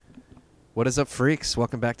What is up, freaks?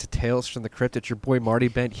 Welcome back to Tales from the Crypt. It's your boy Marty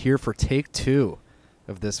Bent here for take 2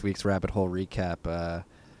 of this week's Rabbit Hole recap.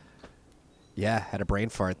 Had a brain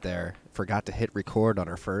fart there. Forgot to hit record on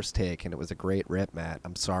our first take, and it was a great rip, Matt.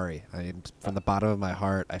 I'm sorry. From the bottom of my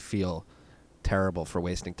heart, I feel terrible for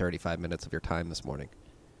wasting 35 minutes of your time this morning.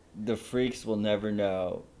 The freaks will never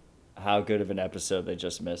know how good of an episode they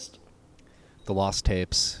just missed. The lost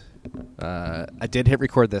tapes. I did hit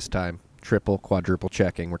record this time. Triple, quadruple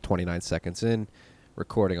checking. We're 29 seconds in,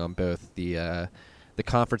 recording on both the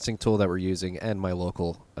conferencing tool that we're using and my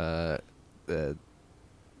local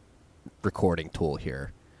recording tool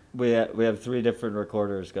here. We have 3 different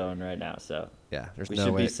recorders going right now, so Yeah, there's we no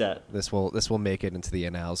should way be set. this will make it into the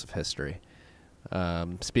annals of history.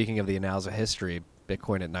 Speaking of the annals of history,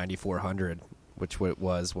 Bitcoin at 9,400, which it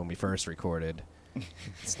was when we first recorded.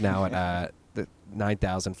 It's now at the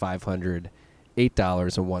 $9,500.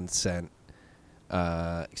 $8.01.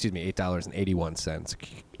 $8.81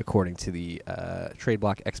 according to the trade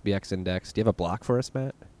block XBX index. Do you have a block for us,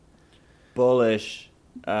 Matt? Bullish.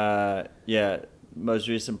 Most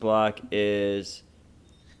recent block is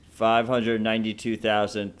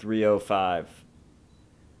 592,305.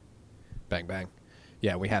 Bang, bang.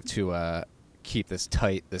 Yeah, we have to keep this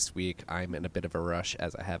tight this week. I'm in a bit of a rush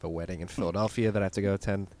as I have a wedding in Philadelphia that I have to go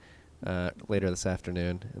attend later this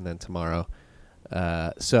afternoon and then tomorrow.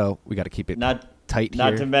 So we got to keep it tight here.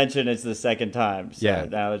 Not to mention it's the second time, so Yeah.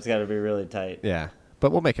 now it's got to be really tight. Yeah,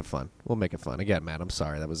 but we'll make it fun. Again, Matt, I'm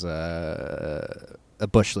sorry. That was a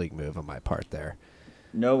Bush League move on my part there.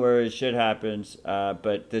 No worries, shit happens,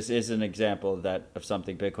 but this is an example of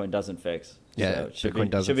something Bitcoin doesn't fix. Yeah, so Bitcoin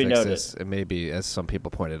doesn't be fix noted. this. And maybe, as some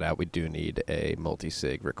people pointed out, we do need a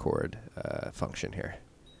multi-sig record function here.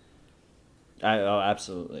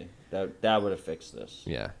 Absolutely. That would have fixed this.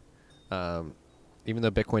 Yeah. Even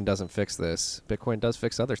though Bitcoin doesn't fix this, Bitcoin does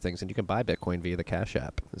fix other things, and you can buy Bitcoin via the Cash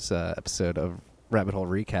App. This episode of Rabbit Hole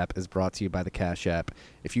Recap is brought to you by the Cash App.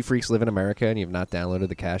 If you freaks live in America and you've not downloaded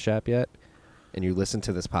the Cash App yet, and you listen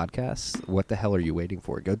to this podcast, what the hell are you waiting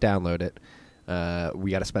for? Go download it.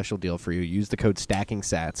 We got a special deal for you. Use the code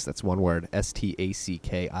STACKINGSATS. That's one word.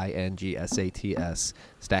 STACKINGSATS.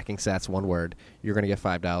 STACKINGSATS, one word. You're going to get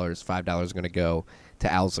 $5. $5 is going to go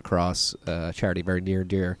to Owls Lacrosse, a charity very near and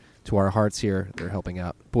dear to our hearts here. They're helping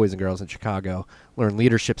out boys and girls in Chicago learn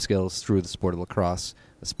leadership skills through the sport of lacrosse,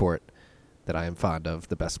 a sport that I am fond of,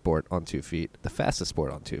 the best sport on 2 feet, the fastest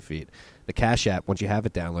sport on 2 feet. The Cash App, once you have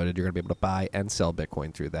it downloaded, you're going to be able to buy and sell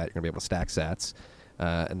Bitcoin through that. You're going to be able to stack sats,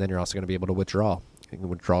 and then you're also going to be able to withdraw. You can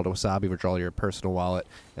withdraw to Wasabi, withdraw to your personal wallet,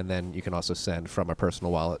 and then you can also send from a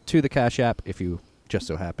personal wallet to the Cash App if you just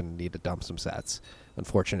so happen to need to dump some sats.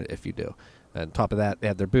 Unfortunate if you do. And on top of that, they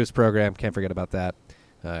have their Boost program. Can't forget about that.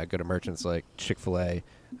 Go to merchants like Chick-fil-A,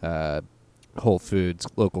 Whole Foods,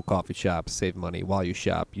 local coffee shops, save money while you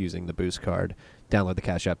shop using the Boost card. Download the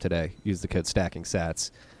Cash App today. Use the code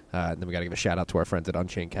STACKINGSATS. And then we got to give a shout out to our friends at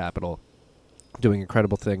Unchained Capital, doing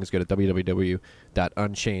incredible things. Go to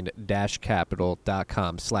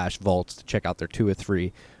www.unchained-capital.com/vaults to check out their 2 of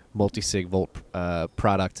 3 multi-sig vault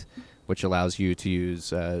product, which allows you to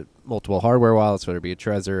use multiple hardware wallets, whether it be a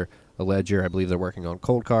Trezor, a Ledger. I believe they're working on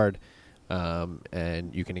Cold Card.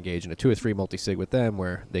 And you can engage in a 2 or 3 multi-sig with them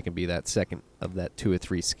where they can be that second of that 2 or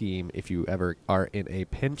 3 scheme if you ever are in a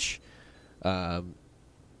pinch. And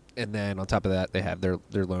then on top of that, they have their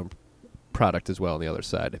loan product as well on the other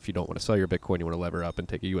side. If you don't want to sell your Bitcoin, you want to lever up and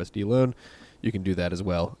take a USD loan, you can do that as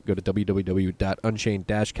well. Go to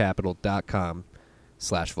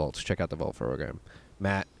www.unchained-capital.com/vaults. Check out the Vault program.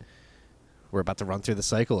 Matt, we're about to run through the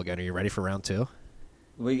cycle again. Are you ready for round 2?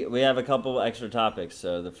 We have a couple extra topics,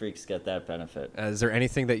 so the freaks get that benefit. Is there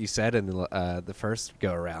anything that you said in the first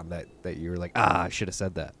go-around that you were like, I should have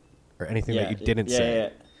said that? Or anything that you didn't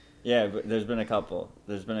say? Yeah, but there's been a couple.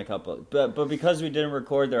 But because we didn't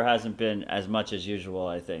record, there hasn't been as much as usual,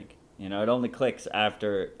 I think. You know, it only clicks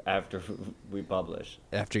after we publish.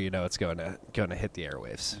 After you know it's going to hit the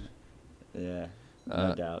airwaves. Yeah,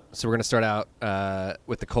 no doubt. So we're going to start out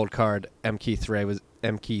with the cold card.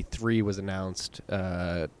 MK3 was announced.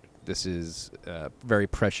 This is very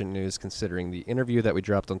prescient news considering the interview that we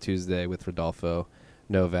dropped on Tuesday with Rodolfo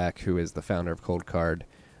Novak, who is the founder of Cold Card.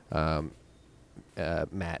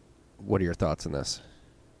 Matt, what are your thoughts on this?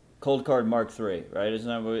 Cold Card Mark III, right? Isn't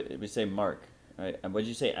that what we say, Mark? Right? And what did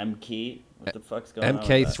you say, MK? What the fuck's going on?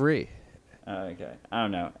 MK3. Okay, I don't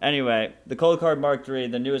know. Anyway, the Cold Card Mark III,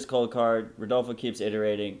 the newest Cold Card. Rodolfo keeps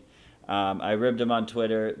iterating. I ribbed him on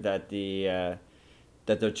Twitter that the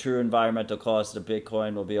true environmental cost of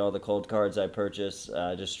Bitcoin will be all the cold cards I purchase,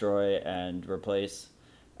 destroy, and replace.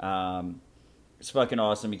 It's fucking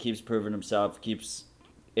awesome. He keeps proving himself. Keeps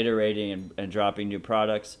iterating and dropping new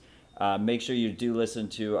products. Make sure you do listen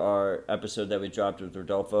to our episode that we dropped with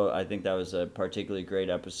Rodolfo. I think that was a particularly great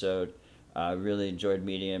episode. Really enjoyed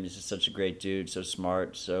meeting him. He's just such a great dude, so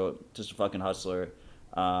smart, so just a fucking hustler.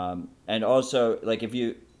 And also, like,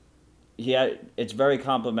 it's very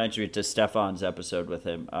complimentary to Stefan's episode with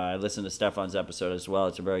him. I listened to Stefan's episode as well.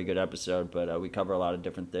 It's a very good episode, but we cover a lot of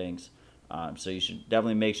different things. So you should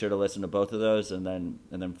definitely make sure to listen to both of those, and then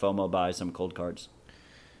FOMO buy some cold cards.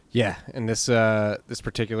 Yeah, and this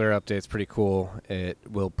particular update is pretty cool. It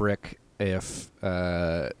will brick if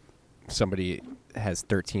somebody has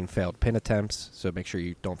 13 failed pin attempts, so make sure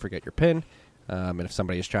you don't forget your pin. And if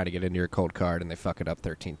somebody is trying to get into your cold card and they fuck it up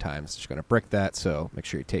 13 times, it's just going to brick that, so make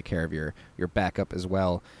sure you take care of your backup as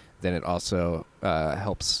well. Then it also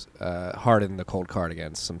helps harden the cold card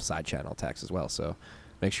against some side channel attacks as well, so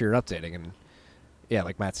make sure you're updating. And yeah,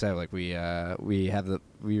 like Matt said, like we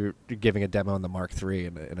were giving a demo on the Mark III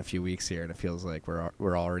in a few weeks here, and it feels like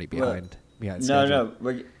we're already behind schedule.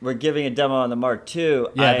 No, we're giving a demo on the Mark II.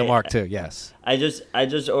 Yeah, the Mark II, yes. I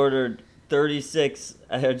just ordered 36.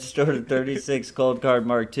 I just ordered 36 cold card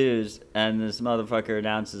Mark IIs, and this motherfucker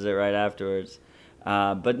announces it right afterwards.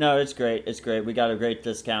 But no, it's great. It's great. We got a great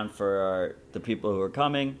discount for the people who are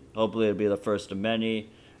coming. Hopefully, it'll be the first of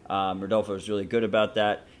many. Rodolfo is really good about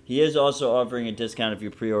that. He is also offering a discount if you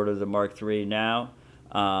pre-order the Mark III now.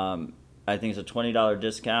 I think it's a $20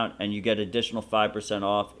 discount, and you get additional 5%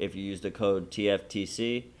 off if you use the code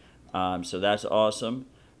TFTC. So that's awesome.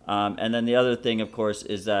 And then the other thing, of course,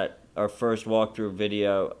 is that our first walkthrough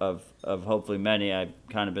video of hopefully many, I've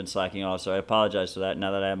kind of been slacking off, so I apologize for that.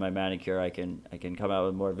 Now that I have my manicure, I can come out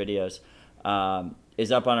with more videos.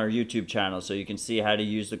 Is up on our YouTube channel, so you can see how to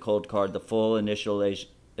use the cold card, the full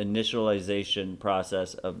initialization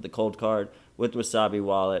process of the cold card with Wasabi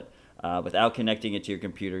Wallet, without connecting it to your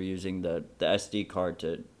computer, using the SD card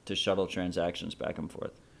to shuttle transactions back and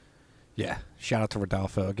forth. Yeah, shout out to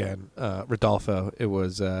Rodolfo again. Rodolfo, it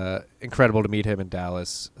was incredible to meet him in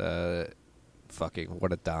Dallas. Fucking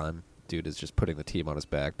what a don. Dude is just putting the team on his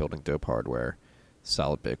back, building dope hardware,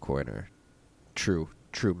 solid Bitcoiner, true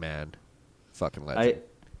man, fucking legend.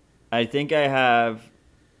 I think I have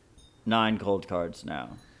 9 cold cards now.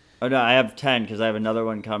 Oh no, I have 10 because I have another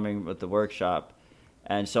one coming with the workshop.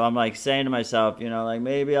 And so I'm like saying to myself, like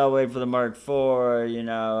maybe I'll wait for the Mark IV,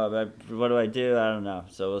 what do I do? I don't know.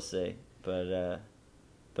 So we'll see. But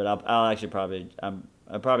I'll actually probably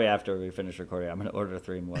after we finish recording, I'm going to order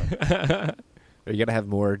 3 more. Are you going to have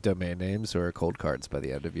more domain names or cold cards by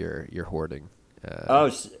the end of your hoarding?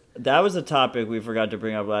 That was a topic we forgot to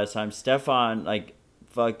bring up last time. Stefan,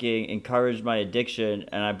 fucking encouraged my addiction,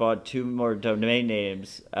 and I bought 2 more domain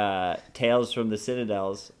names, Tales from the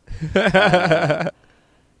Citadels.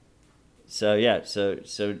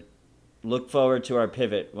 So look forward to our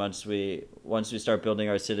pivot once we start building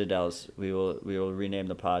our citadels. We will rename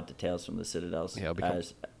the pod to Tales from the Citadels,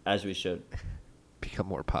 as we should. Become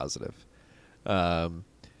more positive.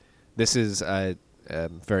 This is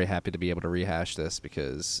I'm very happy to be able to rehash this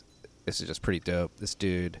because this is just pretty dope. This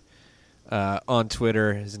dude on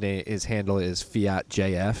Twitter, his handle is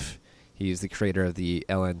FiatJF. He's the creator of the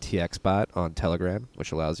LNTX bot on Telegram,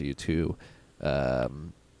 which allows you to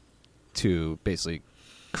basically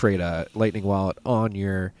create a Lightning wallet on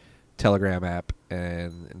your Telegram app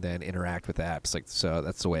and then interact with apps. So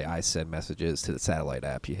that's the way I send messages to the satellite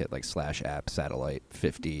app. You hit /app satellite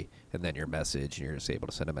 50 and then your message, and you're just able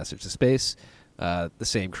to send a message to space. The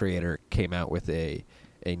same creator came out with a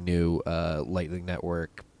new Lightning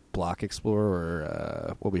Network block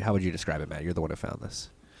explorer. Or how would you describe it, Matt? You're the one who found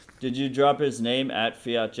this. Did you drop his name at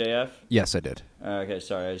FiatJF? Yes, I did. Okay,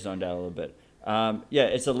 sorry, I zoned out a little bit. Yeah,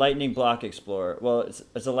 it's a Lightning Block Explorer. Well,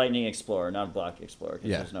 it's a Lightning Explorer, not a Block Explorer.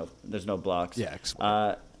 Yeah. There's no blocks. Yeah,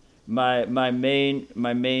 Explorer. My main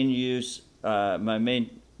use,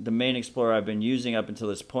 the main Explorer I've been using up until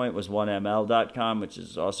this point was 1ml.com, which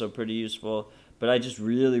is also pretty useful. But I just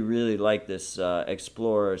really, really like this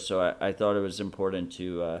Explorer, so I thought it was important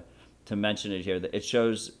to mention it here.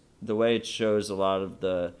 The way it shows a lot of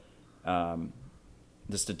the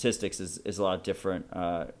statistics is a lot different.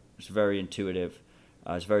 It's very intuitive.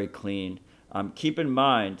 It's very clean. Keep in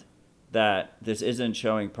mind that this isn't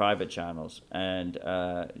showing private channels, and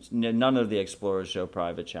none of the Explorers show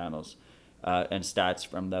private channels and stats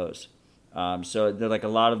from those. So they're a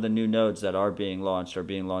lot of the new nodes that are being launched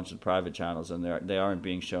with private channels, and they aren't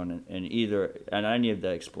being shown in any of the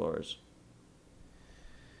Explorers.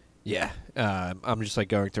 Yeah, I'm just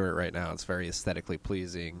going through it right now. It's very aesthetically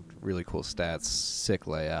pleasing, really cool stats, sick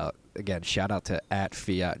layout. Again, shout out to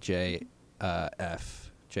 @FiatJF,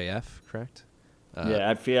 JF, correct? Yeah,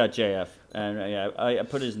 at Fiat JF, and yeah, I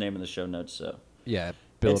put his name in the show notes. So Yeah, it's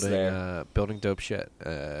building there. building dope shit.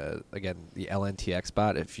 Again, the LNTX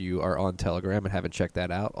bot. If you are on Telegram and haven't checked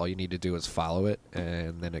that out, all you need to do is follow it,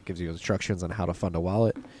 and then it gives you instructions on how to fund a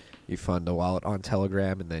wallet. You fund a wallet on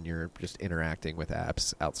Telegram, and then you're just interacting with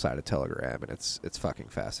apps outside of Telegram, and it's fucking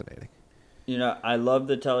fascinating. I love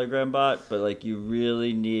the Telegram bot, but like you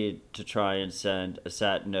really need to try and send a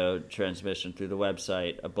sat node transmission through the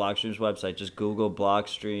website, a Blockstream's website. Just Google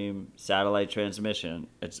Blockstream satellite transmission.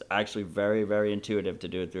 It's actually very, very intuitive to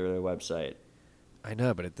do it through their website. I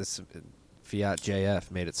know, but this Fiat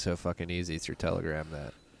JF made it so fucking easy through Telegram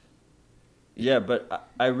that Yeah, but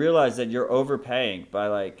I realize that you're overpaying by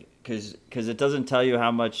like because it doesn't tell you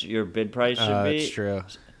how much your bid price should it's be. true.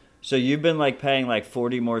 So you've been like paying like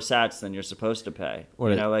 40 more sats than you're supposed to pay.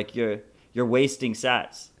 What Like you're wasting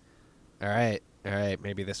sats. All right, all right.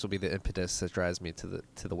 Maybe this will be the impetus that drives me to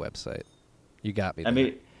the website. You got me. I There.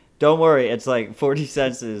 mean, don't worry. It's like 40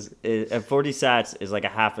 cents is 40 sats is like a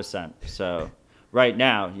half a cent. So right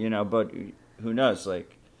now, but who knows?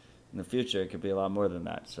 Like in the future, it could be a lot more than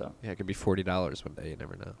that. So Yeah, it could be $40 one day. You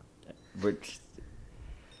never know. we're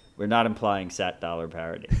we're not implying sat dollar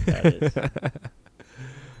parity. That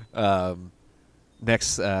is.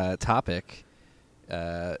 Next topic.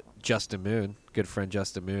 Justin Moon, good friend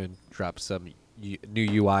Justin Moon, dropped some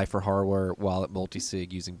new UI for hardware wallet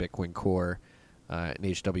multisig using Bitcoin Core and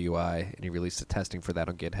HWI, and he released the testing for that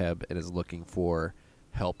on GitHub and is looking for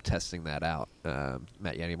help testing that out.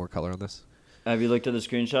 Matt, you have any more color on this? Have you looked at the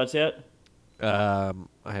screenshots yet?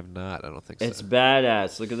 I have not. I don't think so. It's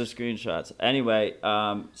badass. Look at the screenshots. Anyway,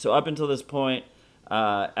 so up until this point,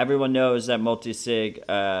 everyone knows that multisig.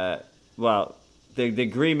 The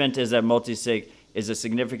agreement is that multisig is a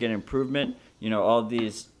significant improvement. All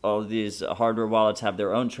these hardware wallets have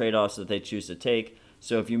their own trade-offs that they choose to take.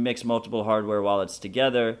 So if you mix multiple hardware wallets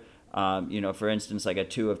together, for instance, like a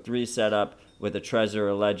 2 of 3 setup with a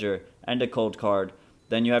Trezor, a Ledger, and a Cold Card,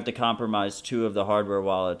 then you have to compromise 2 of the hardware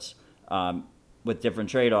wallets with different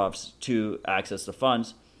trade-offs to access the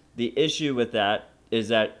funds. The issue with that is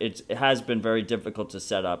that it has been very difficult to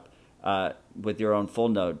set up with your own full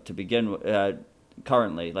node to begin with.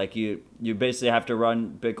 Currently, like you basically have to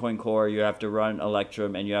run Bitcoin Core, you have to run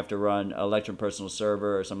Electrum, and you have to run Electrum Personal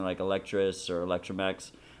Server or something like Electris or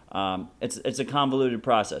ElectrumX. It's a convoluted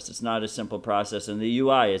process. It's not a simple process, and the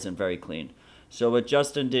UI isn't very clean. So what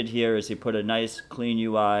Justin did here is he put a nice clean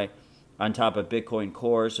UI on top of Bitcoin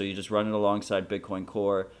Core, so you just run it alongside Bitcoin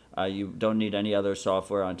Core. You don't need any other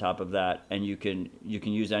software on top of that, and you can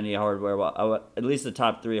use any hardware. At least the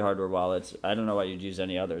top 3 hardware wallets. I don't know why you'd use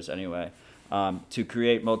any others anyway. To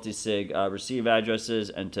create multi-sig receive addresses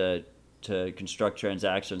and to construct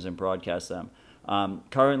transactions and broadcast them.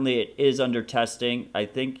 Currently, it is under testing. I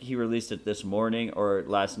think he released it this morning or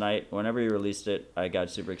last night. Whenever he released it, I got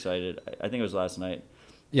super excited. I think it was last night.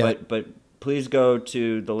 Yeah. But please go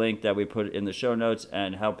to the link that we put in the show notes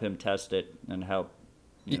and help him test it and help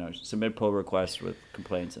submit pull requests with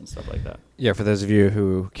complaints and stuff like that. Yeah, for those of you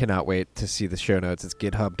who cannot wait to see the show notes, it's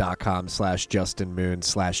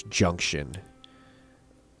github.com/JustinMoon/junction.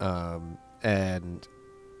 And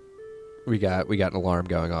we got an alarm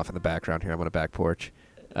going off in the background here. I'm on a back porch.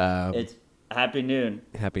 It's happy noon.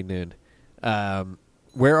 Happy noon.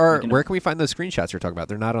 Where can we find those screenshots you're talking about?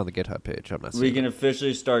 They're not on the GitHub page. I'm not seeing We can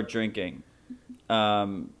officially start drinking.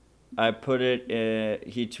 I put it.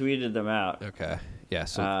 He tweeted them out. Okay. Yeah.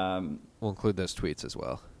 So we'll include those tweets as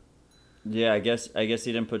well. Yeah, I guess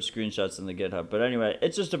he didn't put screenshots in the GitHub, but anyway,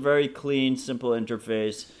 it's just a very clean, simple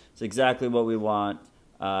interface. It's exactly what we want.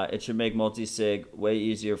 It should make multi-sig way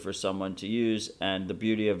easier for someone to use, and the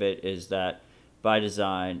beauty of it is that by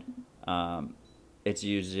design, it's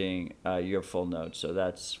using your full node. So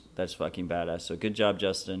that's fucking badass. So good job,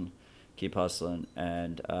 Justin. Keep hustling,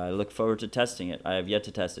 and I look forward to testing it. I have yet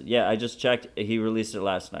to test it. Yeah, I just checked. He released it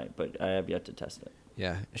last night, but I have yet to test it.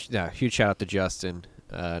 Yeah. Huge shout out to Justin.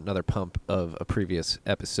 Another pump of a previous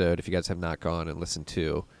episode. If you guys have not gone and listened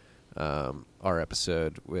to our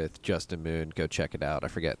episode with Justin Moon, go check it out. I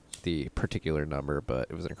forget the particular number, but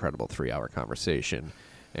it was an incredible 3-hour conversation.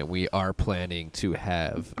 And we are planning to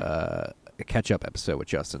have a catch-up episode with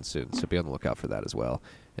Justin soon, so be on the lookout for that as well.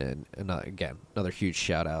 And another huge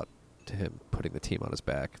shout-out to him putting the team on his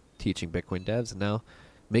back, teaching Bitcoin devs, and now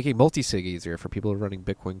making multi-sig easier for people running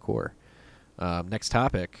Bitcoin Core. Next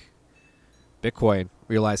topic, Bitcoin,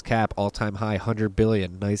 realized cap, all-time high, 100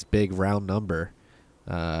 billion. Nice, big, round number.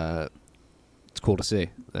 It's cool to see.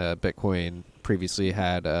 Bitcoin previously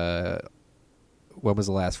had... when was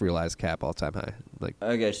the last realized cap all-time high?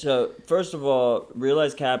 Okay, so first of all,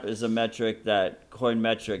 realized cap is a metric that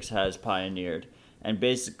Coinmetrics has pioneered. And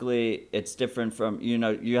basically, it's different from,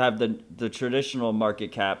 you have the traditional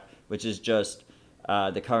market cap, which is just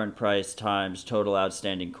the current price times total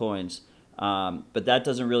outstanding coins. But that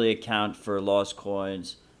doesn't really account for lost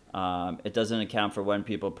coins. It doesn't account for when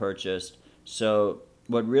people purchased. So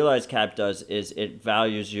what realized cap does is it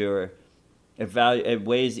weighs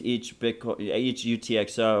each Bitcoin, each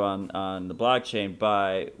UTXO on the blockchain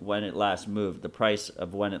by when it last moved, the price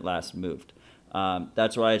of when it last moved.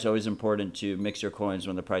 That's why it's always important to mix your coins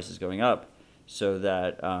when the price is going up, so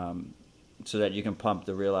that you can pump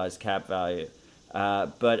the realized cap value.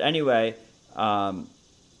 But anyway,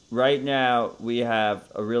 right now we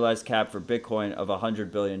have a realized cap for Bitcoin of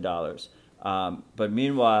 $100 billion. But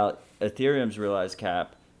meanwhile, Ethereum's realized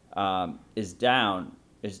cap is down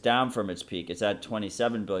from its peak. It's at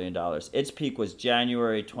 $27 billion. Its peak was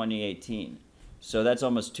January 2018. So that's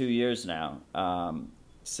almost 2 years now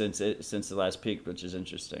since the last peak, which is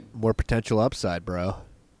interesting. More potential upside, bro.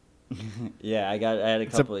 Yeah, I had a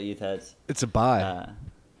couple of ETH heads. It's a buy. A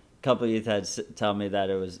couple of ETH heads tell me that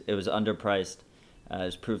it was underpriced.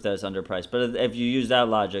 It's proof that it's underpriced. But if you use that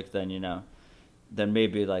logic, then then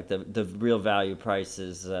maybe like the real value price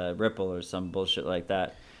is Ripple or some bullshit like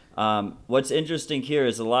that. What's interesting here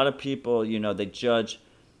is a lot of people, they judge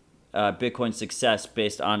Bitcoin's success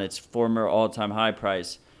based on its former all-time high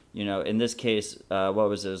price. In this case, what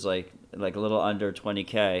was it? It was like a little under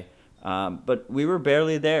 20K. But we were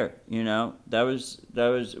barely there. We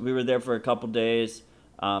were there for a couple days.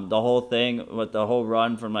 The whole thing, the whole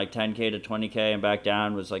run from like 10K to 20K and back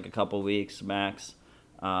down was like a couple weeks max.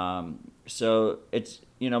 So it's,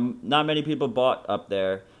 not many people bought up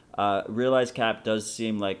there. Realized cap does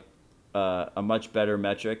seem like a much better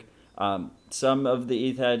metric. Some of the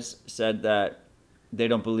ETH heads said that they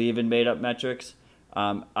don't believe in made up metrics.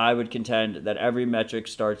 I would contend that every metric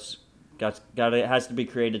has to be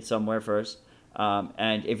created somewhere first.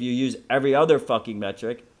 And if you use every other fucking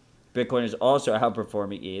metric, Bitcoin is also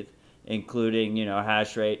outperforming ETH, including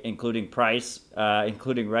hash rate, including price,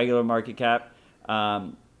 including regular market cap.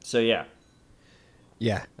 So yeah.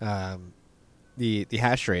 Yeah. The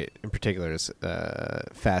hash rate in particular is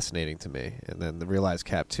fascinating to me, and then the realized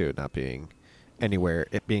cap too, not being anywhere,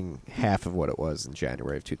 it being half of what it was in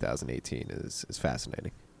January of 2018 is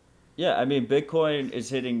fascinating. Yeah, I mean, Bitcoin is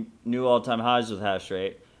hitting new all-time highs with hash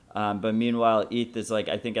rate, but meanwhile, ETH is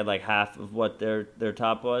I think at half of what their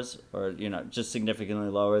top was, or just significantly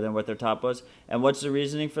lower than what their top was. And what's the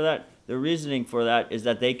reasoning for that? The reasoning for that is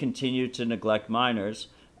that they continue to neglect miners.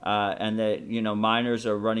 And that miners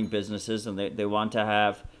are running businesses, and they want to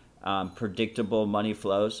have predictable money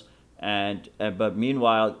flows. But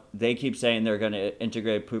meanwhile, they keep saying they're going to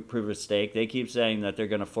integrate proof of stake. They keep saying that they're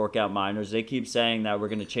going to fork out miners. They keep saying that we're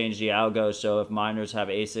going to change the algo, so if miners have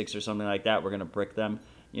ASICs or something like that, we're going to brick them.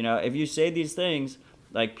 If you say these things,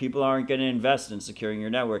 people aren't going to invest in securing your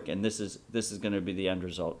network, and this is going to be the end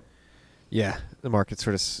result. Yeah, the market's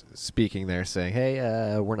sort of speaking there, saying,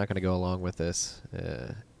 "Hey, we're not going to go along with this."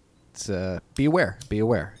 It's be aware,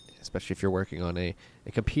 especially if you're working on a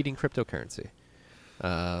competing cryptocurrency.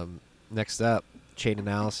 Next up,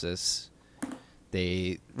 Chainalysis.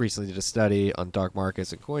 They recently did a study on dark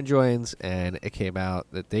markets and coin joins, and they came out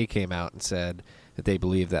and said that they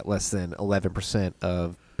believe that less than 11%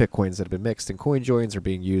 of Bitcoins that have been mixed in coin joins are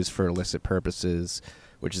being used for illicit purposes,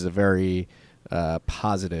 which is a very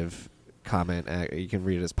positive comment. You can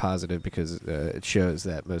read it as positive because it shows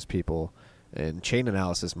that most people in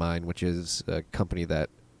Chainalysis mind, which is a company that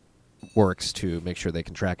works to make sure they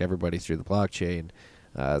can track everybody through the blockchain,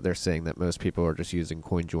 they're saying that most people are just using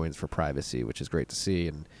coin joins for privacy, which is great to see.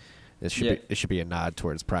 And it should be a nod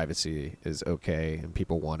towards privacy is okay, and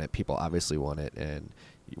people want it. People obviously want it. And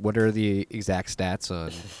what are the exact stats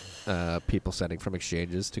on people sending from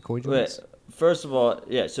exchanges to coin joins? First of all,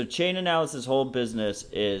 yeah, so Chainalysis' whole business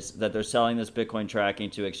is that they're selling this Bitcoin tracking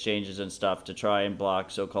to exchanges and stuff to try and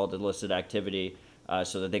block so-called illicit activity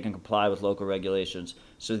so that they can comply with local regulations.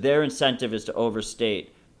 So their incentive is to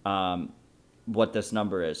overstate what this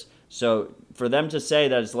number is. So for them to say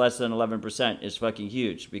that it's less than 11% is fucking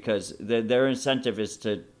huge, because their incentive is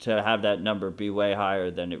to have that number be way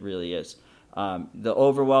higher than it really is. The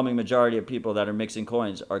overwhelming majority of people that are mixing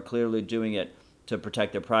coins are clearly doing it to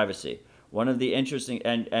protect their privacy. One of the interesting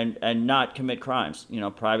and not commit crimes.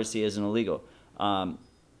 Privacy isn't illegal.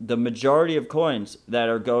 The majority of coins that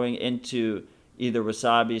are going into either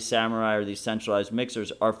Wasabi, Samurai, or these centralized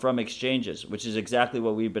mixers are from exchanges, which is exactly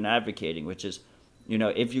what we've been advocating, which is,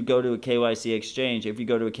 if you go to a KYC exchange, if you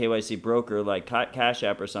go to a KYC broker like Cash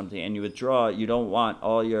App or something and you withdraw, you don't want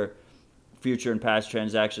all your future and past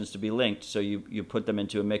transactions to be linked, so you put them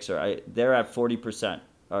into a mixer. They're at 40%.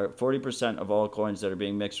 or 40% of all coins that are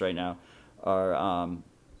being mixed right now are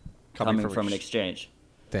coming from an exchange.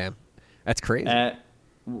 Damn, that's crazy. And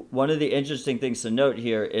one of the interesting things to note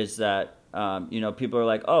here is that people are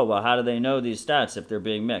like, oh, well, how do they know these stats if they're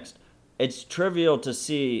being mixed? It's trivial to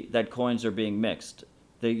see that coins are being mixed.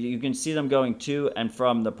 You can see them going to and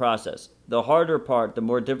from the process. The harder part, the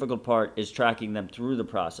more difficult part, is tracking them through the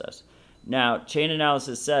process. Now, chain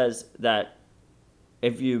analysis says that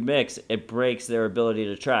if you mix, it breaks their ability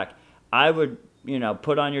to track. I would,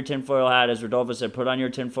 put on your tinfoil hat, as Rodolfo said, put on your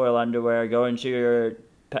tinfoil underwear, go into your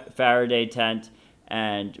Faraday tent,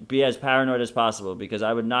 and be as paranoid as possible, because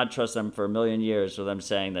I would not trust them for a million years for them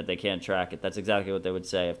saying that they can't track it. That's exactly what they would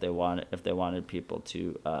say if they wanted people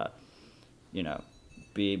to,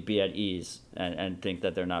 be at ease and think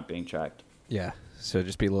that they're not being tracked. Yeah, so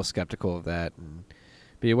just be a little skeptical of that and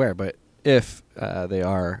be aware. But if they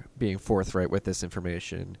are being forthright with this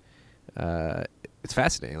information, it's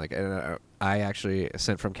fascinating. Like, I actually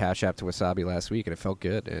sent from Cash App to Wasabi last week, and it felt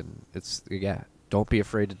good. And it's don't be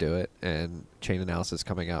afraid to do it. And chain analysis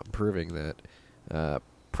coming out and proving that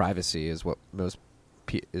privacy is what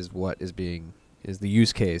is the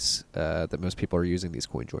use case that most people are using these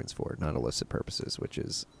coin joins for, not illicit purposes, which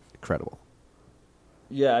is incredible.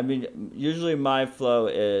 Yeah, I mean, usually my flow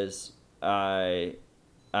is I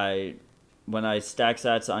when I stack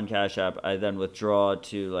sats on Cash App, I then withdraw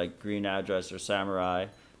to like Green Address or Samurai,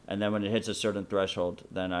 and then when it hits a certain threshold,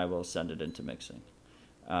 then I will send it into mixing.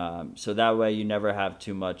 So that way you never have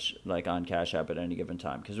too much like on Cash App at any given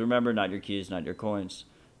time. Because remember, not your keys, not your coins.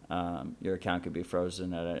 Your account could be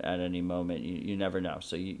frozen at any moment. You never know.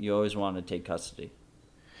 So you always want to take custody.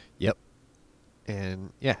 Yep.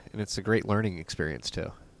 And it's a great learning experience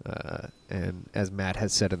too. And as Matt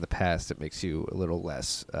has said in the past, it makes you a little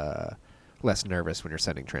less nervous when you're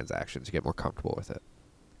sending transactions. You get more comfortable with it.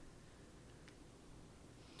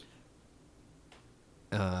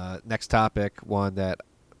 Next topic, one that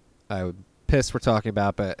I would piss we're talking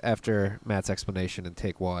about, but after Matt's explanation in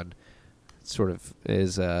take one, sort of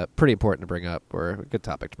is pretty important to bring up, or a good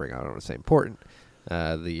topic to bring up. I don't want to say important.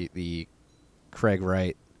 The Craig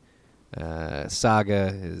Wright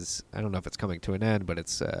saga is, I don't know if it's coming to an end, but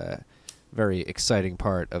it's a very exciting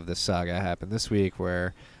part of the saga happened this week,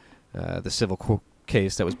 where the civil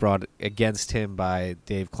case that was brought against him by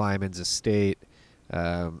Dave Kleiman's estate,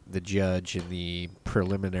 the judge in the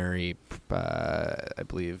preliminary, I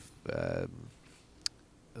believe,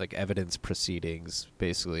 like evidence proceedings,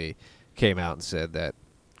 basically came out and said that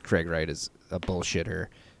Craig Wright is a bullshitter,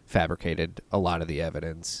 fabricated a lot of the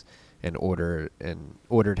evidence, and ordered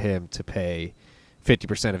him to pay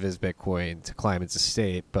 50% of his Bitcoin to Kleiman's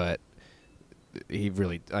estate, but he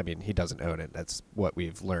doesn't own it. That's what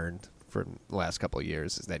we've learned from the last couple of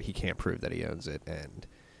years, is that he can't prove that he owns it, and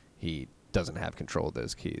he doesn't have control of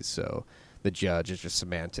those keys. So the judge is just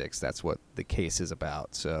semantics. That's what the case is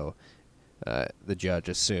about. So the judge,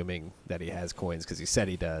 assuming that he has coins because he said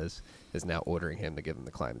he does, is now ordering him to give him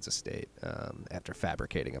the Kleiman's estate after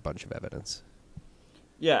fabricating a bunch of evidence.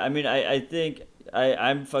 Yeah, I mean, I think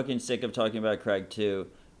I'm fucking sick of talking about Craig too,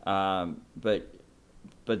 but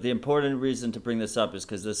the important reason to bring this up is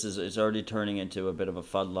because it's already turning into a bit of a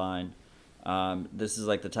fun line. This is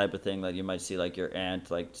like the type of thing that you might see, like your aunt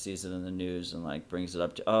like sees it in the news and like brings it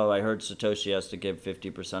up to, oh, I heard Satoshi has to give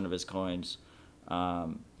 50% of his coins.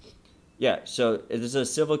 So this is a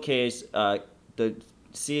civil case.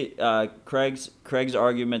 Craig's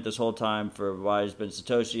argument this whole time for why he's been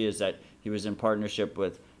Satoshi is that he was in partnership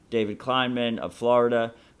with David Kleinman of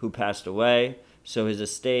Florida, who passed away. So his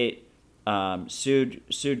estate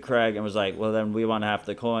sued Craig and was like, well, then we want half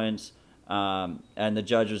the coins. And the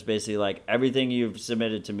judge was basically like, everything you've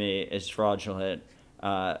submitted to me is fraudulent.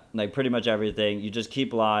 Like pretty much everything. You just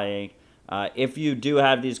keep lying. If you do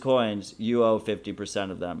have these coins, you owe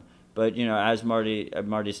 50% of them. But, as Marty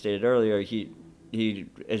stated earlier, he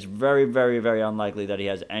is very, very, very unlikely that he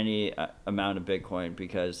has any amount of Bitcoin,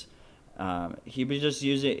 because he was just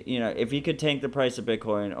using, if he could tank the price of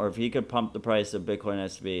Bitcoin, or if he could pump the price of Bitcoin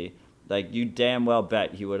SV, like, you damn well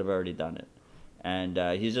bet he would have already done it. And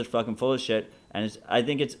he's just fucking full of shit. And I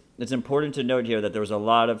think it's important to note here that there was a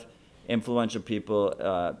lot of influential people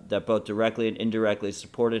that both directly and indirectly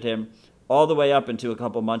supported him, all the way up until a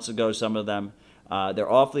couple months ago. Some of them,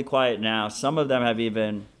 they're awfully quiet now. Some of them have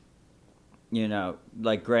even,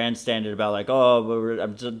 like grandstanded about like, oh,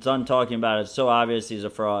 I'm just done talking about it. It's so obvious he's a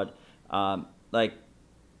fraud. Like,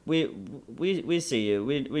 we see you.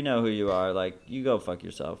 We know who you are. Like, you go fuck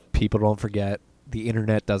yourself. People don't forget. The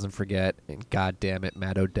internet doesn't forget. And God damn it,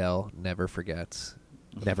 Matt Odell never forgets.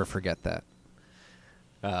 Never forget that.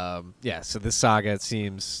 So this saga, it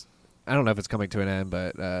seems, I don't know if it's coming to an end,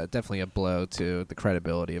 but definitely a blow to the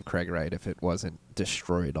credibility of Craig Wright if it wasn't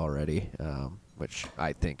destroyed already, which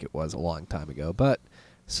I think it was a long time ago. But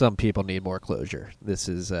some people need more closure. This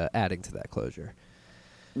is adding to that closure.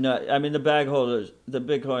 No, I mean the bag holders, the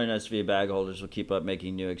Bitcoin SV bag holders will keep up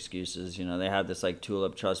making new excuses. You know, they have this like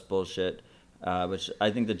tulip trust bullshit, which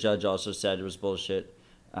I think the judge also said was bullshit,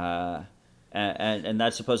 and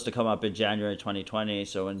that's supposed to come up in January 2020.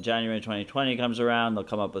 So when January 2020 comes around, they'll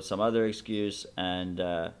come up with some other excuse, and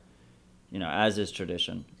you know, as is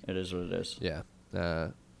tradition, it is what it is. Yeah.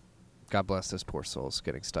 God bless those poor souls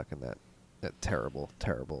getting stuck in that terrible,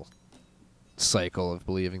 terrible cycle of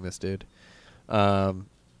believing this dude.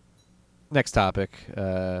 Next topic,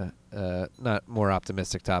 not more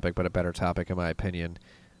optimistic topic, but a better topic in my opinion,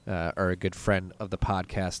 are a good friend of the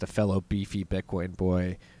podcast, a fellow beefy Bitcoin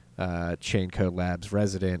boy, Chain Code Labs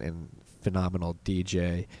resident and phenomenal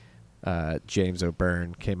DJ, James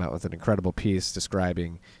O'Byrne, came out with an incredible piece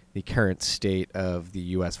describing the current state of the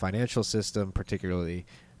U.S. financial system, particularly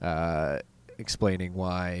explaining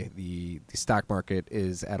why the stock market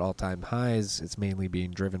is at all-time highs. It's mainly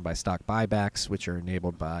being driven by stock buybacks, which are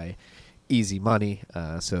enabled by easy money.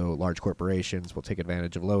 So large corporations will take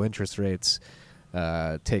advantage of low interest rates,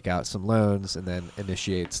 take out some loans, and then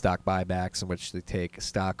initiate stock buybacks in which they take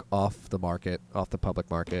stock off the market, off the public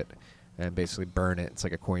market, and basically burn it. It's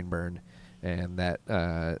like a coin burn, and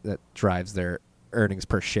that drives their earnings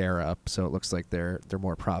per share up. So it looks like they're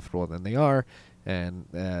more profitable than they are.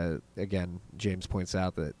 And again, James points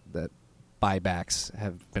out that buybacks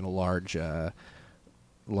have been a large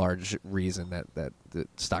reason that the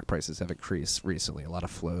stock prices have increased recently. A lot of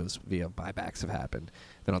flows via buybacks have happened.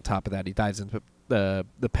 Then on top of that, he dives into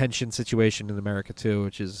the pension situation in America too,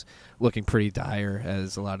 which is looking pretty dire,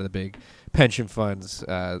 as a lot of the big pension funds,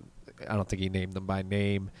 I don't think he named them by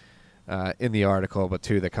name in the article, but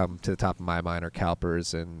two that come to the top of my mind are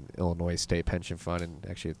CalPERS and Illinois State Pension Fund, and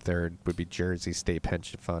actually a third would be Jersey State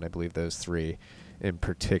Pension Fund. I believe those three in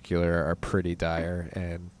particular are pretty dire.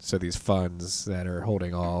 And so these funds that are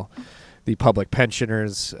holding all the public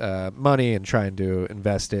pensioners' money and trying to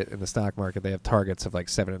invest it in the stock market, they have targets of like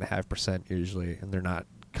 7.5% usually, and they're not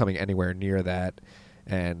coming anywhere near that.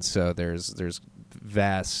 And so there's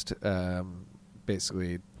vast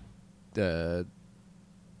basically the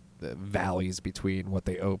valleys between what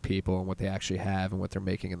they owe people and what they actually have and what they're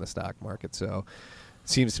making in the stock market. So it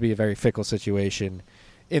seems to be a very fickle situation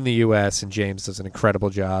in the U.S., and James does an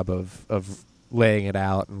incredible job of laying it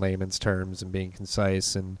out in layman's terms and being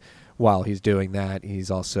concise. And while he's doing that,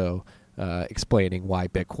 he's also explaining why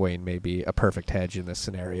Bitcoin may be a perfect hedge in this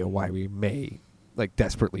scenario, why we may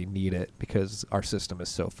desperately need it because our system is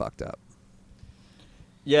so fucked up.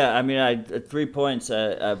 Yeah, I mean, 3 points.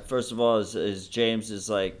 First of all, is James is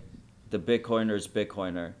like the Bitcoiner's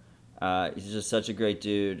Bitcoiner. He's just such a great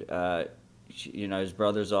dude. You know, his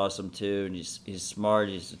brother's awesome too, and he's smart.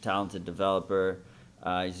 He's a talented developer.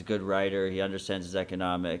 He's a good writer. He understands his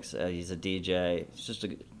economics. He's a DJ. He's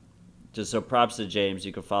just so props to James.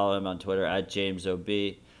 You can follow him on Twitter at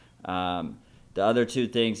JamesOB. The other two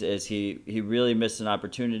things is he really missed an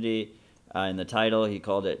opportunity. In the title, he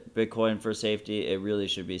called it Bitcoin for safety. It really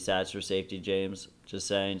should be Sats for safety, James. Just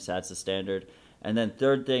saying, Sats the standard. And then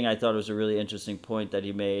third thing, I thought was a really interesting point that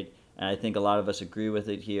he made, and I think a lot of us agree with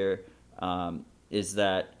it here, is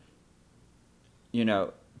that, you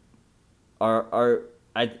know,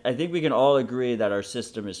 I think we can all agree that our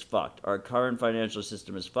system is fucked. Our current financial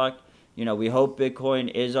system is fucked. You know, we hope Bitcoin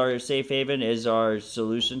is our safe haven, is our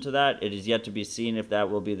solution to that. It is yet to be seen if that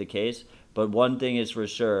will be the case. But one thing is for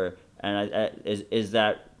sure, and is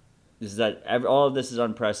that all of this is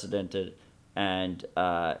unprecedented, and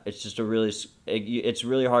it's just it's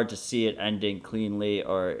really hard to see it ending cleanly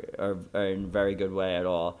or in a very good way at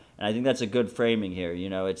all. And I think that's a good framing here. You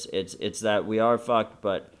know, it's that we are fucked,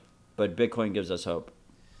 but Bitcoin gives us hope.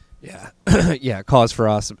 Yeah, yeah, cause for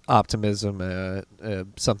us optimism,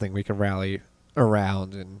 something we can rally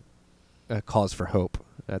around, and a cause for hope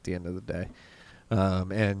at the end of the day,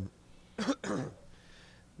 and.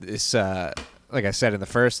 This, like I said in the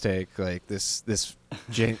first take, like this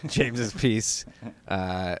James's piece,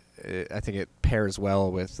 I think it pairs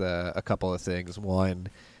well with a couple of things. One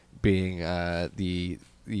being the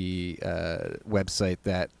website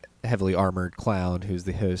that Heavily Armored Clown, who's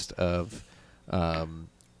the host of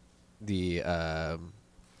the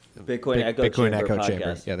Bitcoin Echo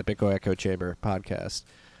Chamber. Yeah, the Bitcoin Echo Chamber podcast.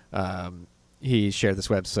 He shared this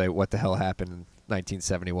website. What the hell happened?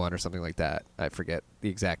 1971 or something like that. I forget the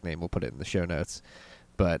exact name. We'll put it in the show notes.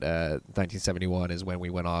 But 1971 is when we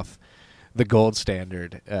went off the gold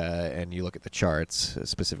standard, and you look at the charts,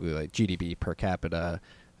 specifically like GDP per capita,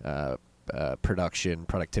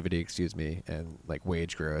 productivity, and like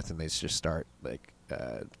wage growth, and they just start like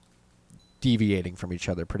deviating from each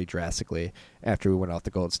other pretty drastically after we went off the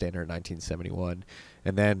gold standard in 1971.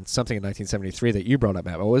 And then something in 1973 that you brought up,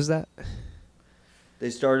 Matt. What was that? They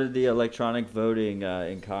started the electronic voting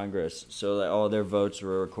in Congress, so that all their votes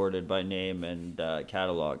were recorded by name and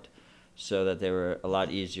cataloged, so that they were a lot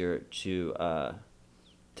easier to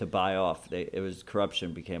buy off.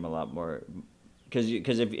 Corruption became a lot more, because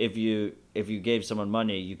if you gave someone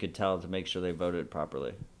money, you could tell to make sure they voted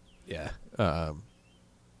properly. Yeah.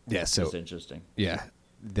 Yeah. So it's interesting. Yeah.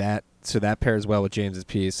 That pairs well with James's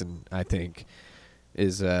piece, and I think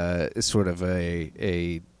is sort of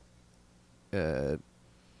a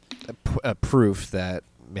proof that,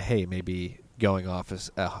 hey, maybe going off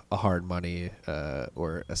as a hard money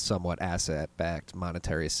or a somewhat asset-backed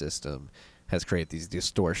monetary system has created these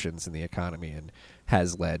distortions in the economy and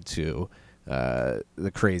has led to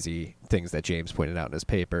the crazy things that James pointed out in his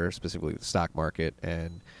paper, specifically the stock market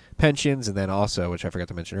and pensions. And then also, which I forgot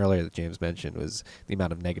to mention earlier that James mentioned, was the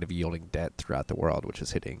amount of negative yielding debt throughout the world, which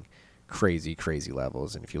is hitting crazy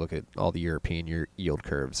levels. And if you look at all the European yield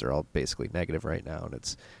curves, they're all basically negative right now, and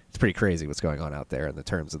it's pretty crazy what's going on out there in the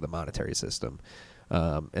terms of the monetary system.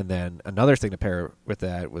 And then another thing to pair with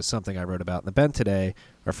that was something I wrote about in the Bend today.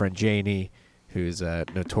 Our friend Janie, who's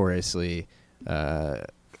notoriously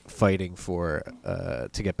fighting for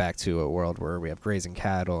to get back to a world where we have grazing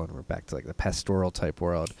cattle and we're back to like the pastoral type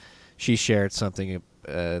world. She shared something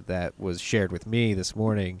that was shared with me this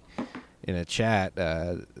morning in a chat.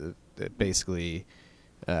 Basically,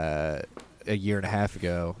 a year and a half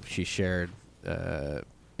ago, she shared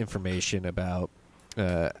information about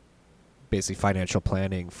basically financial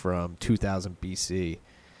planning from 2000 BC.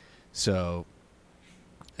 So,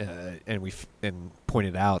 and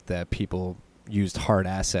pointed out that people used hard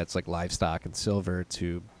assets like livestock and silver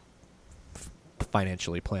to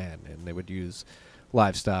financially plan, and they would use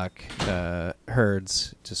livestock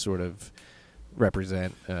herds to sort of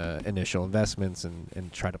represent initial investments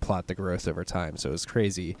and try to plot the growth over time. So it's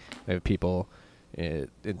crazy. We have people in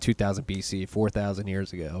 2000 BC, 4,000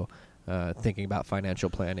 years ago, thinking about financial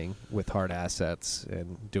planning with hard assets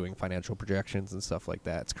and doing financial projections and stuff like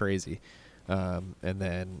that. It's crazy. And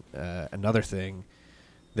then another thing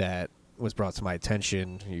that was brought to my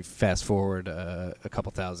attention, you fast forward a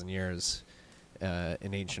couple thousand years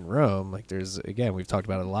in ancient Rome, like we've talked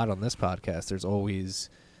about it a lot on this podcast, there's always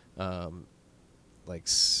like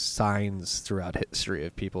signs throughout history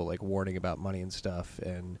of people like warning about money and stuff,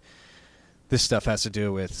 and this stuff has to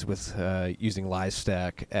do with using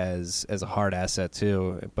livestock as a hard asset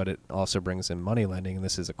too, but it also brings in money lending. And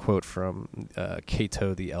this is a quote from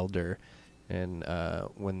Cato the Elder, and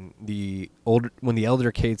when the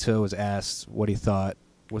elder Cato was asked what he thought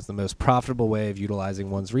was the most profitable way of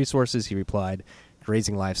utilizing one's resources, he replied,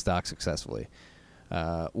 "Grazing livestock successfully."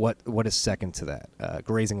 What is second to that?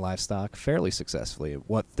 Grazing livestock fairly successfully.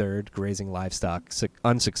 What third? Grazing livestock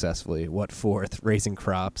unsuccessfully. What fourth? Raising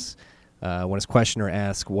crops. When his questioner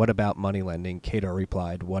asked, "What about money lending?" Cato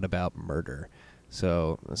replied, "What about murder?"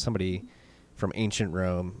 So somebody from ancient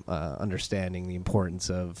Rome understanding the importance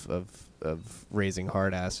of raising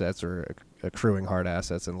hard assets or accruing hard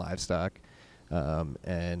assets in livestock,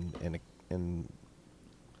 and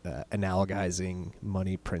analogizing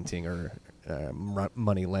money printing or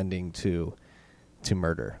money lending to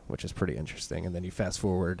murder, which is pretty interesting. And then you fast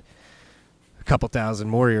forward a couple thousand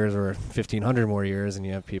more years or 1,500 more years, and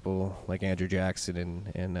you have people like Andrew Jackson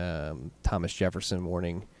and Thomas Jefferson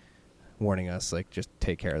warning us, like, just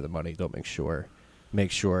take care of the money. Don't make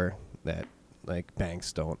sure that like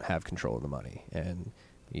banks don't have control of the money. And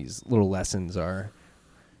these little lessons are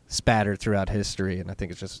spattered throughout history, and I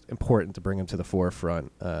think it's just important to bring them to the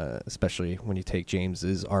forefront, especially when you take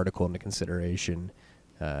James's article into consideration,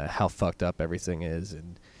 how fucked up everything is,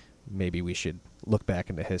 and maybe we should look back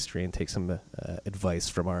into history and take some advice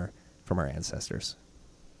from our ancestors.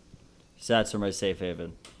 Sats are my safe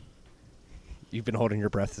haven. You've been holding your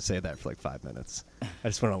breath to say that for like 5 minutes. I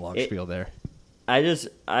just went on a long spiel there. I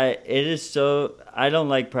don't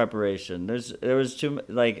like preparation. There was too,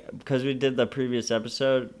 like, because we did the previous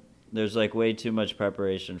episode, there's like way too much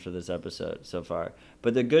preparation for this episode so far.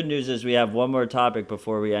 But the good news is we have one more topic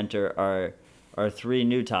before we enter our 3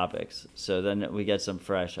 new topics. So then we get some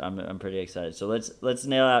fresh. I'm pretty excited. So let's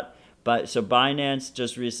nail out. So Binance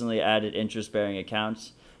just recently added interest-bearing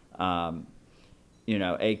accounts,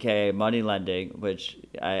 aka money lending, which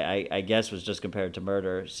I guess was just compared to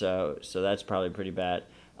murder. So that's probably pretty bad.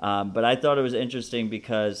 But I thought it was interesting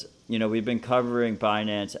because we've been covering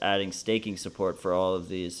Binance adding staking support for all of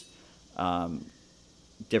these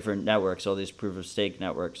different networks, all these proof of stake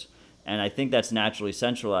networks. And I think that's naturally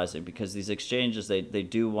centralizing because these exchanges,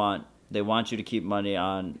 they want you to keep money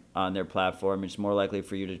on their platform. It's more likely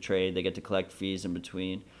for you to trade. They get to collect fees in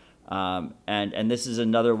between. And this is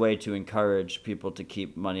another way to encourage people to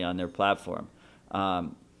keep money on their platform.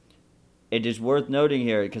 It is worth noting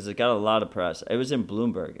here because it got a lot of press. It was in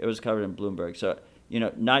Bloomberg. It was covered in Bloomberg. So,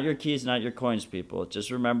 not your keys, not your coins, people. Just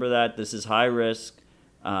remember that this is high risk.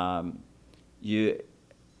 They're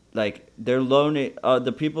loaning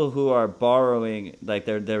the people who are borrowing, like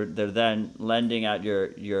they're then lending out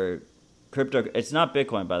your crypto. It's not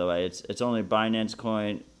Bitcoin, by the way. It's only Binance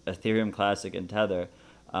Coin, Ethereum Classic, and Tether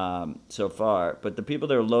so far. But the people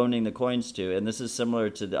they're loaning the coins to, and this is similar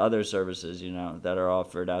to the other services that are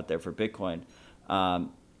offered out there for Bitcoin,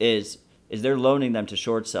 is they're loaning them to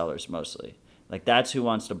short sellers mostly. Like that's who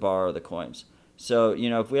wants to borrow the coins. So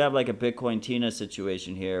if we have like a Bitcoin Tina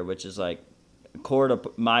situation here, which is like core to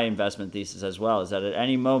my investment thesis as well, is that at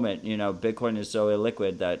any moment Bitcoin is so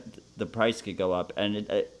illiquid that the price could go up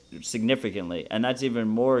and significantly, and that's even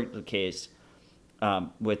more the case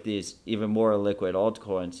with these even more illiquid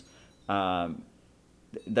altcoins.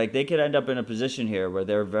 Like they could end up in a position here where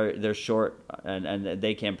they're short and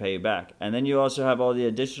they can't pay you back. And then you also have all the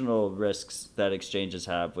additional risks that exchanges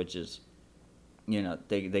have, which is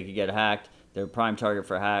they could get hacked. They're a prime target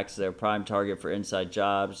for hacks. They're a prime target for inside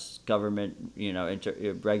jobs, government,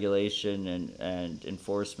 regulation and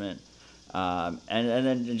enforcement, and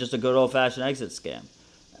then just a good old fashioned exit scam.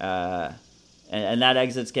 And that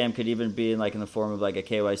exit scam could even be in the form of like a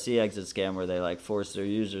KYC exit scam where they like force their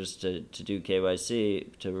users to do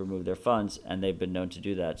KYC to remove their funds, and they've been known to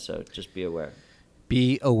do that. So just be aware.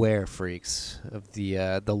 Be aware, freaks, of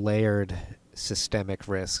the layered systemic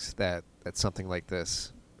risks that something like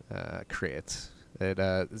this creates.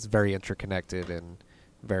 It's very interconnected and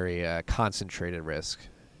very concentrated risk,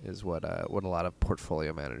 is what a lot of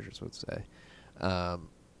portfolio managers would say.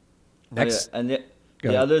 Next, and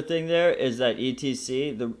the other thing there is that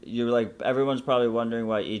ETC. Everyone's probably wondering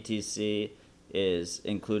why ETC is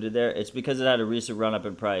included there. It's because it had a recent run up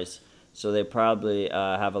in price, so they probably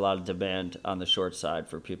have a lot of demand on the short side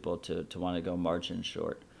for people to want to go margin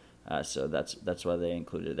short. So that's why they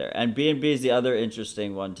included it there. And BNB is the other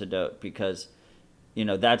interesting one to note because,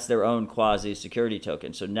 that's their own quasi security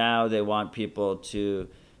token. So now they want people to.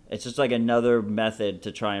 It's just like another method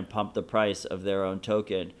to try and pump the price of their own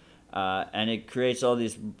token, and it creates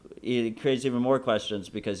even more questions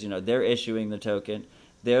because they're issuing the token.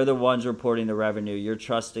 They're the ones reporting the revenue. You're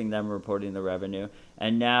trusting them reporting the revenue,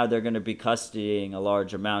 and now they're going to be custodying a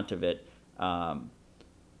large amount of it.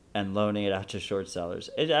 And loaning it out to short sellers.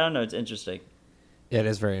 I don't know. It's interesting. Yeah, it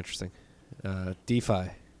is very interesting. DeFi,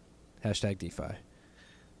 #DeFi.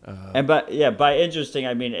 By interesting,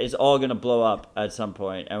 I mean it's all gonna blow up at some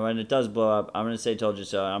point. And when it does blow up, I'm gonna say "told you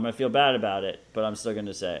so." I'm gonna feel bad about it, but I'm still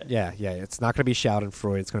gonna say it. Yeah. It's not gonna be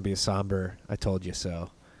Schadenfreude. It's gonna be a somber "I told you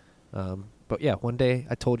so." But yeah, one day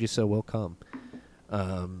 "I told you so" will come.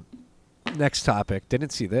 Next topic.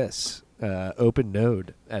 Didn't see this.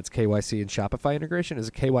 OpenNode adds KYC and Shopify integration. Is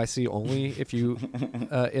it KYC only if you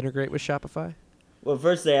integrate with Shopify? Well,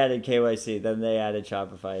 first they added KYC, then they added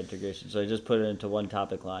Shopify integration. So I just put it into one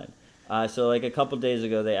topic line. So like a couple days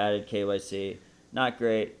ago, they added KYC. Not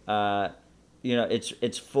great.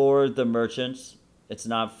 It's for the merchants. It's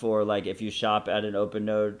not for like if you shop at an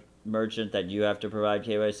OpenNode merchant that you have to provide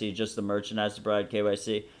KYC. Just the merchant has to provide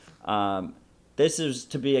KYC. This is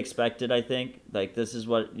to be expected, I think. Like this is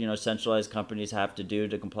what centralized companies have to do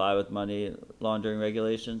to comply with money laundering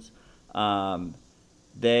regulations.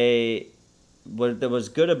 What was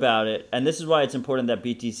good about it, and this is why it's important that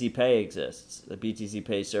BTC Pay exists, the BTC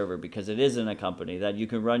Pay server, because it isn't a company that you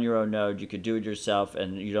can run your own node, you could do it yourself,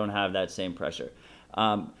 and you don't have that same pressure.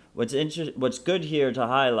 What's good here to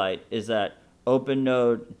highlight is that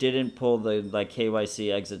OpenNode didn't pull the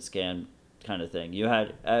KYC exit scan kind of thing. You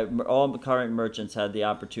had all the current merchants had the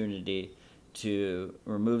opportunity to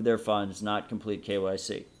remove their funds, not complete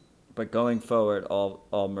KYC, but going forward,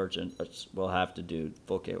 all merchants will have to do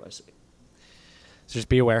full KYC. So just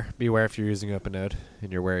be aware. Be aware if you're using OpenNode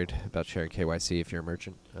and you're worried about sharing KYC if you're a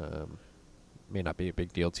merchant. May not be a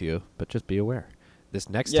big deal to you, but just be aware. This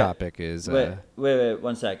next topic is. Wait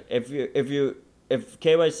 1 sec. If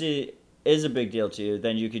KYC is a big deal to you,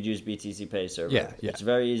 then you could use BTC Pay server. Yeah. It's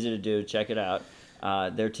very easy to do. Check it out.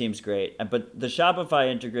 Their team's great. But the Shopify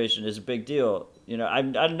integration is a big deal.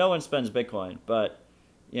 No one spends Bitcoin, but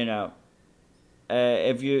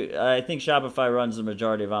I think Shopify runs the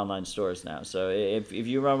majority of online stores now. So if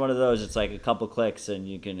you run one of those, it's like a couple clicks and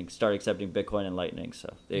you can start accepting Bitcoin and Lightning.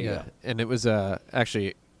 So there you go. And it was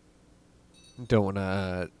actually don't want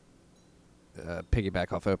to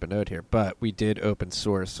piggyback off OpenNode here, but we did open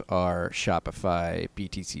source our Shopify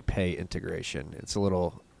BTC Pay integration. It's a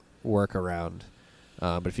little workaround,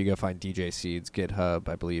 but if you go find DJ Seed's GitHub,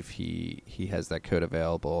 I believe he has that code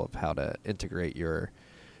available of how to integrate your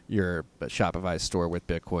Shopify store with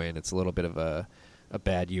Bitcoin. It's a little bit of a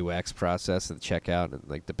bad UX process at the checkout, and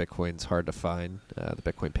like the Bitcoin's hard to find. The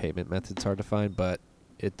Bitcoin payment method's hard to find, but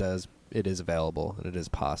it is available and it is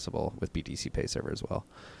possible with BTC Pay Server as well.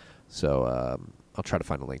 So I'll try to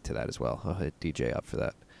find a link to that as well. I'll hit DJ up for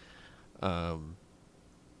that.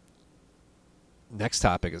 Next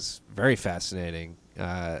topic is very fascinating.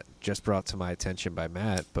 Just brought to my attention by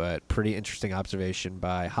Matt, but pretty interesting observation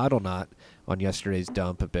by HODLNOT on yesterday's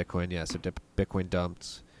dump of Bitcoin. Yeah, so Bitcoin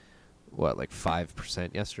dumped, like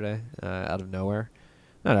 5% yesterday out of nowhere.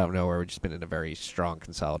 Not out of nowhere. We've just been in a very strong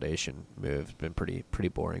consolidation move. It's been pretty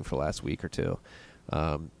boring for the last week or two.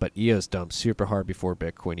 But EOS dumped super hard before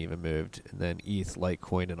Bitcoin even moved, and then ETH,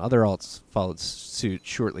 Litecoin, and other alts followed suit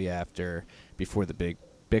shortly after before the big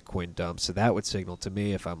Bitcoin dump. So that would signal to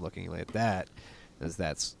me, if I'm looking like that, as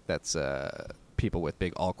that's people with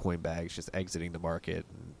big altcoin bags just exiting the market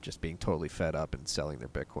and just being totally fed up and selling their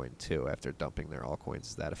Bitcoin too after dumping their altcoins.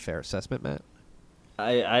 Is that a fair assessment, Matt?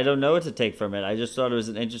 I don't know what to take from it. I just thought it was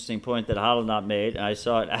an interesting point that HODLNOT made, and I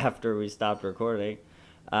saw it after we stopped recording.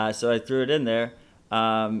 So I threw it in there.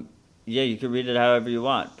 Yeah, you can read it however you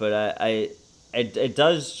want, but it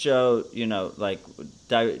does show, like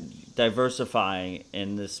diversifying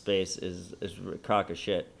in this space is a crock of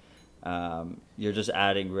shit. You're just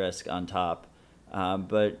adding risk on top.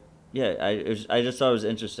 But yeah, I just thought it was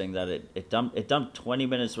interesting that it dumped 20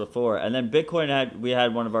 minutes before, and then we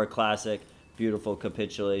had one of our classic beautiful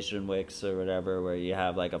capitulation wicks or whatever, where you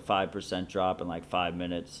have like a 5% drop in like 5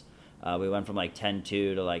 minutes. We went from like 10.2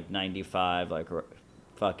 to like 95, like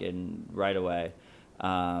fucking right away.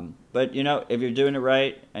 But if you're doing it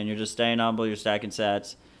right and you're just staying humble, you're stacking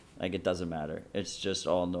sats, like it doesn't matter. It's just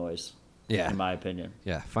all noise. Yeah. In my opinion.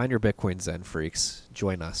 Yeah. Find your Bitcoin Zen freaks.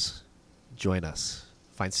 Join us.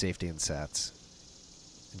 Find safety in sats.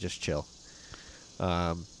 And just chill.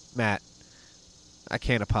 Matt, I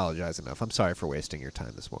can't apologize enough. I'm sorry for wasting your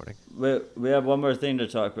time this morning. We have one more thing to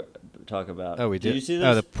talk about. Oh, we did? Did you see this?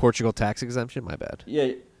 Oh, the Portugal tax exemption? My bad.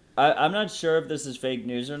 Yeah. I'm not sure if this is fake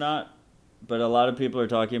news or not, but a lot of people are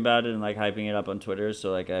talking about it and like hyping it up on Twitter.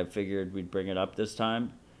 So like I figured we'd bring it up this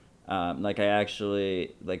time. Like I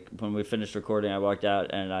actually, like when we finished recording, I walked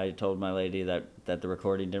out and I told my lady that the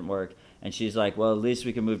recording didn't work. And she's like, well, at least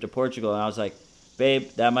we can move to Portugal. And I was like, babe,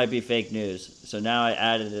 that might be fake news. So now I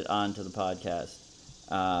added it onto the podcast.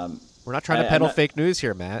 We're not trying to peddle fake news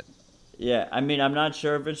here, Matt. Yeah, I mean, I'm not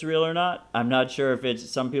sure if it's real or not. I'm not sure if it's,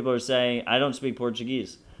 some people are saying, I don't speak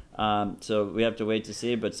Portuguese. So we have to wait to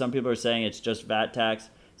see. But some people are saying it's just VAT tax.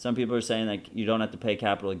 Some people are saying like you don't have to pay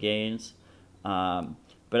capital gains.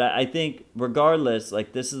 But I think regardless,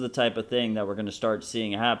 like this is the type of thing that we're going to start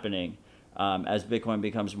seeing happening as Bitcoin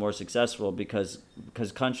becomes more successful because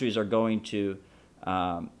countries are going to,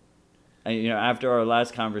 and, after our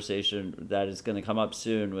last conversation that is going to come up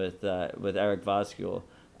soon with Eric Voskuil,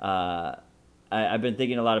 I've been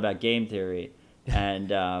thinking a lot about game theory,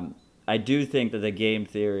 and I do think that the game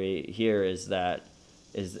theory here is that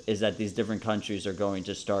these different countries are going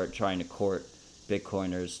to start trying to court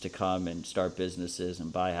Bitcoiners to come and start businesses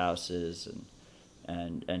and buy houses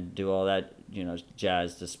and do all that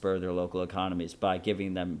jazz to spur their local economies by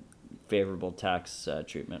giving them favorable tax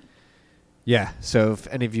treatment. Yeah, so if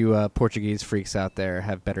any of you Portuguese freaks out there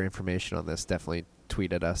have better information on this, definitely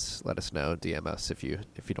tweet at us, let us know, DM us if you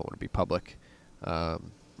don't want to be public.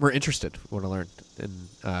 We're interested, we want to learn. And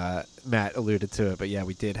Matt alluded to it, but yeah,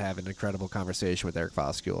 we did have an incredible conversation with Eric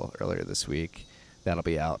Voskuil earlier this week. That'll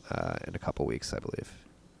be out in a couple weeks, I believe.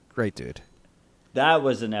 Great dude. That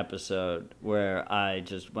was an episode where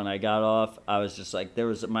when I got off, I was just like,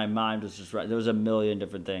 my mind was just right. There was a million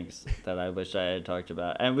different things that I wish I had talked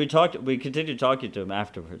about. And we continued talking to him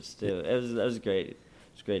afterwards too. It was great. It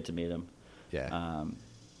was great to meet him. Yeah.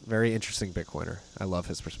 Very interesting Bitcoiner. I love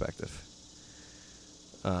his perspective.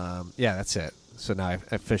 Yeah, that's it. So now I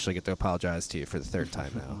officially get to apologize to you for the third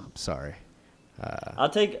time now. I'm sorry.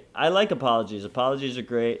 I like apologies. Apologies are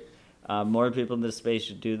great. More people in this space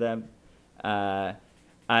should do them. I'm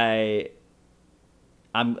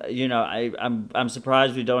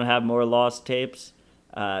surprised we don't have more lost tapes.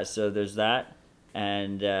 So there's that,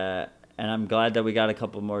 and I'm glad that we got a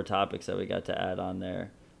couple more topics that we got to add on there.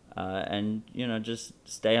 And just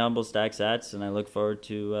stay humble, stack sats, and I look forward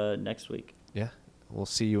to next week. Yeah, we'll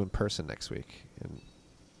see you in person next week, and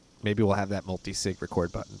maybe we'll have that multi-sig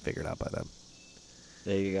record button figured out by then.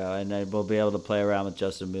 There you go. And then we'll be able to play around with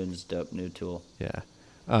Justin Moon's dope new tool. Yeah.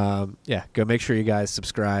 Yeah, go make sure you guys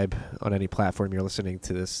subscribe on any platform you're listening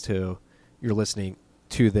to this to. You're listening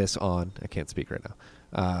to this on. I can't speak right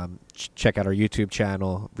now. Check out our YouTube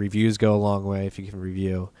channel. Reviews go a long way if you can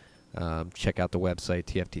review. Check out the website,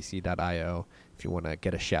 tftc.io. If you want to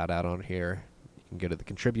get a shout out on here, you can go to the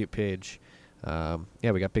contribute page.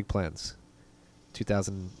 Yeah, we got big plans.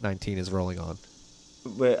 2019 is rolling on.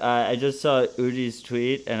 I just saw Udi's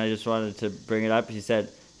tweet, and I just wanted to bring it up. He said,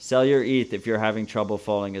 "Sell your ETH if you're having trouble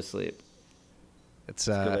falling asleep." It's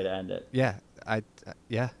a good way to end it. Yeah,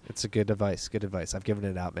 yeah, it's a good advice. Good advice. I've given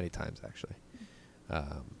it out many times actually.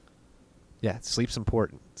 Yeah, sleep's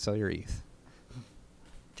important. Sell your ETH.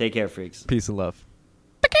 Take care, freaks. Peace and love.